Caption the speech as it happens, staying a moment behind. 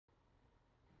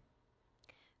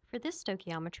For this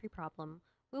stoichiometry problem,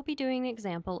 we'll be doing an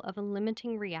example of a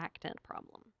limiting reactant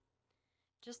problem.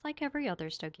 Just like every other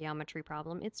stoichiometry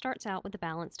problem, it starts out with a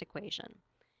balanced equation.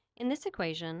 In this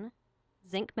equation,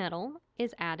 zinc metal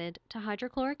is added to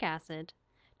hydrochloric acid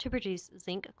to produce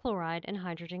zinc chloride and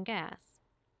hydrogen gas.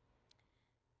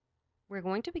 We're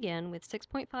going to begin with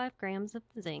 6.5 grams of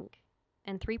the zinc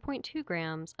and 3.2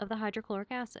 grams of the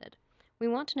hydrochloric acid. We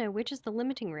want to know which is the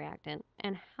limiting reactant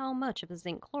and how much of the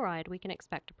zinc chloride we can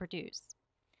expect to produce.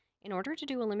 In order to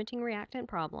do a limiting reactant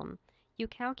problem, you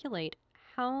calculate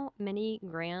how many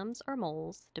grams or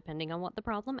moles, depending on what the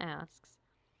problem asks,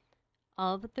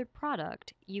 of the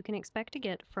product you can expect to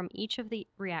get from each of the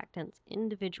reactants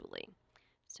individually.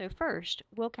 So first,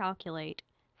 we'll calculate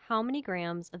how many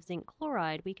grams of zinc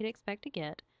chloride we can expect to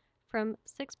get from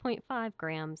 6.5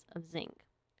 grams of zinc.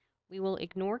 We will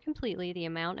ignore completely the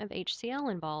amount of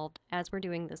HCl involved as we're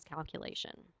doing this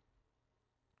calculation.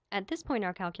 At this point,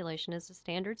 our calculation is a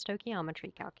standard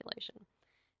stoichiometry calculation.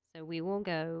 So we will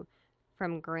go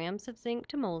from grams of zinc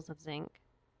to moles of zinc,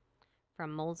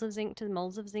 from moles of zinc to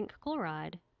moles of zinc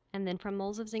chloride, and then from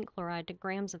moles of zinc chloride to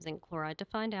grams of zinc chloride to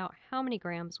find out how many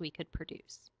grams we could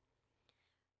produce.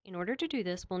 In order to do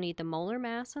this, we'll need the molar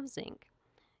mass of zinc.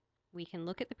 We can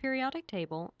look at the periodic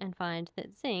table and find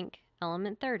that zinc,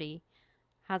 element 30,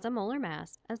 has a molar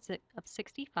mass of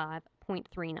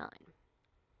 65.39.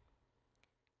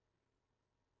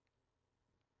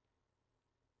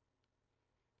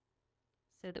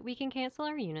 So that we can cancel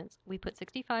our units, we put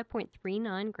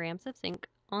 65.39 grams of zinc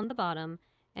on the bottom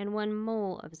and 1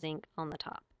 mole of zinc on the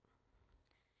top.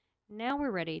 Now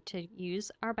we're ready to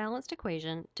use our balanced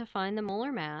equation to find the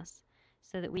molar mass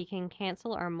so that we can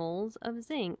cancel our moles of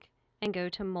zinc and go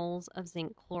to moles of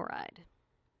zinc chloride.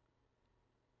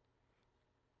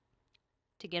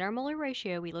 To get our molar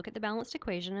ratio, we look at the balanced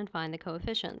equation and find the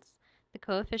coefficients. The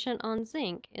coefficient on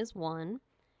zinc is 1,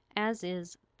 as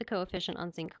is the coefficient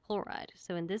on zinc chloride.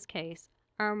 So in this case,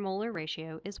 our molar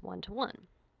ratio is 1 to 1.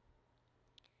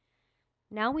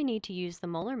 Now we need to use the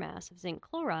molar mass of zinc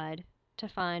chloride to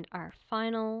find our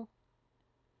final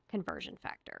conversion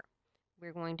factor.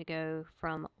 We're going to go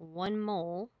from 1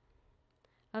 mole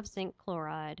of zinc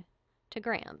chloride to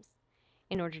grams.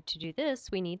 In order to do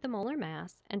this, we need the molar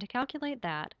mass, and to calculate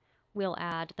that, we'll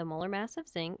add the molar mass of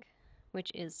zinc,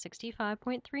 which is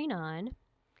 65.39,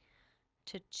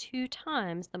 to 2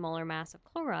 times the molar mass of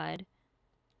chloride,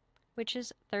 which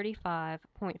is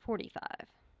 35.45.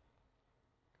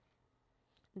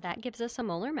 That gives us a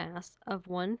molar mass of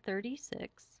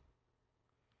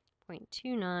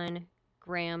 136.29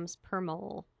 grams per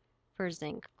mole for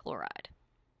zinc chloride.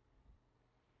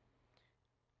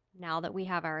 Now that we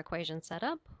have our equation set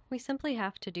up, we simply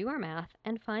have to do our math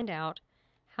and find out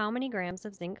how many grams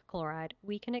of zinc chloride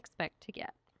we can expect to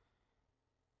get.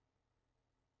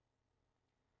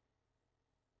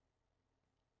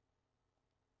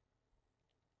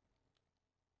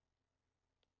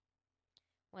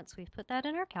 Once we've put that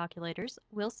in our calculators,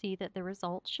 we'll see that the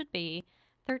result should be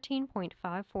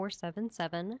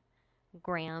 13.5477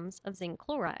 grams of zinc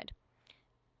chloride.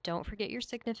 Don't forget your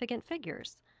significant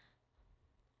figures.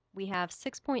 We have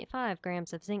 6.5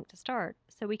 grams of zinc to start,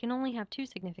 so we can only have 2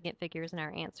 significant figures in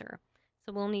our answer.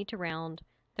 So we'll need to round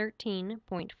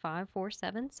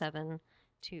 13.5477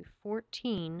 to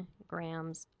 14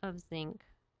 grams of zinc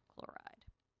chloride.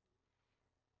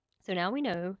 So now we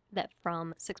know that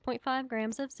from 6.5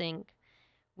 grams of zinc,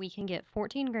 we can get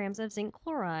 14 grams of zinc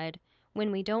chloride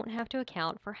when we don't have to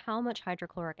account for how much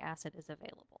hydrochloric acid is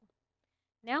available.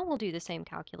 Now we'll do the same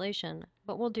calculation,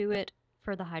 but we'll do it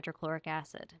for the hydrochloric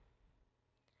acid.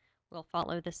 We'll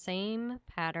follow the same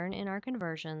pattern in our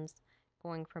conversions,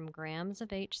 going from grams of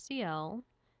HCl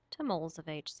to moles of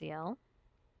HCl,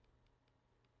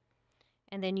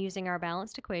 and then using our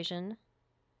balanced equation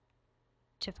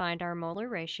to find our molar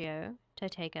ratio to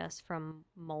take us from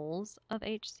moles of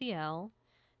HCl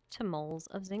to moles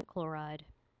of zinc chloride.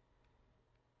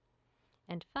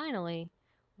 And finally,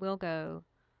 we'll go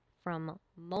from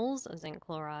moles of zinc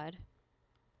chloride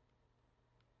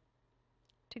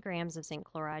to grams of zinc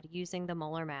chloride using the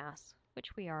molar mass,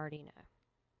 which we already know.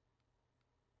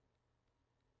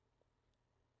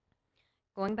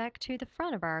 Going back to the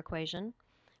front of our equation,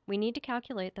 we need to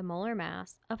calculate the molar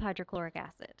mass of hydrochloric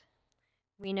acid.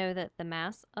 We know that the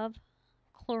mass of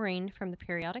chlorine from the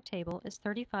periodic table is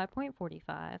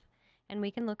 35.45, and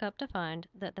we can look up to find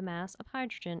that the mass of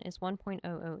hydrogen is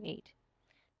 1.008.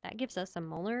 That gives us a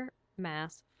molar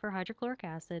mass for hydrochloric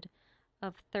acid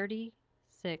of 36.46.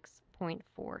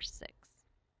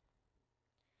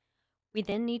 We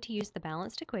then need to use the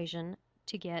balanced equation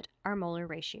to get our molar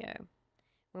ratio.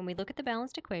 When we look at the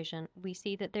balanced equation, we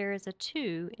see that there is a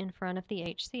 2 in front of the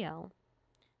HCl,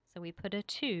 so we put a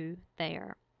 2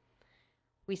 there.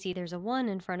 We see there's a 1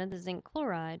 in front of the zinc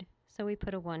chloride, so we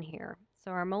put a 1 here.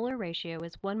 So our molar ratio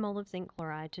is 1 mole of zinc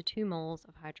chloride to 2 moles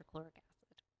of hydrochloric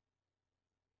acid.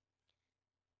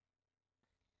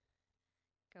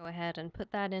 Go ahead and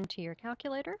put that into your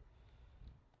calculator.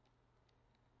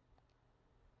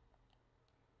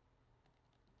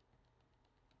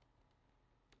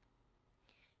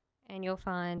 And you'll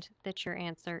find that your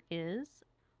answer is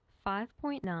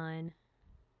 5.9809.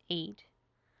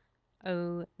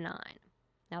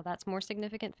 Now that's more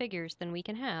significant figures than we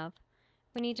can have.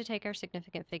 We need to take our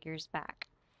significant figures back.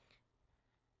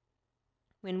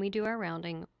 When we do our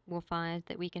rounding, we'll find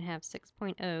that we can have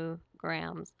 6.0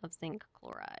 grams of zinc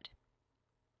chloride.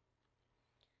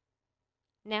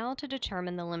 Now to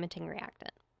determine the limiting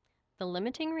reactant. The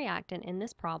limiting reactant in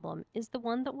this problem is the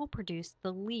one that will produce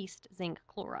the least zinc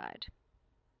chloride.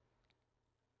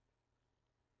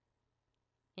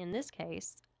 In this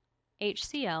case,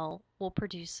 HCl will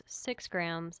produce 6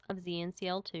 grams of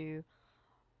ZnCl2,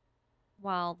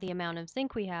 while the amount of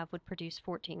zinc we have would produce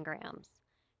 14 grams.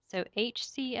 So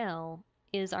HCl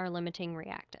is our limiting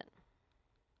reactant.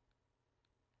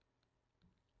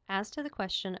 As to the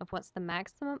question of what's the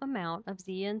maximum amount of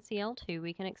ZnCl2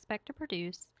 we can expect to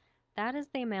produce, that is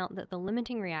the amount that the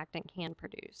limiting reactant can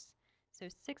produce. So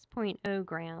 6.0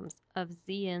 grams of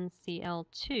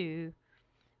ZnCl2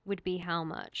 would be how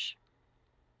much?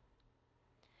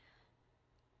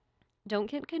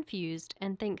 Don't get confused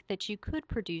and think that you could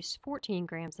produce 14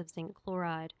 grams of zinc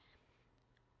chloride.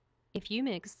 If you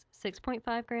mix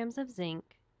 6.5 grams of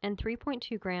zinc and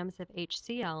 3.2 grams of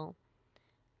HCl,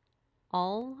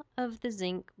 all of the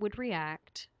zinc would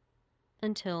react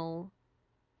until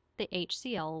the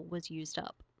HCl was used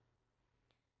up.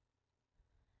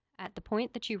 At the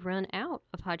point that you run out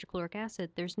of hydrochloric acid,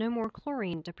 there's no more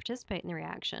chlorine to participate in the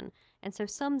reaction, and so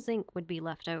some zinc would be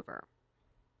left over.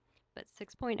 But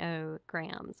 6.0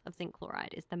 grams of zinc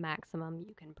chloride is the maximum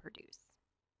you can produce.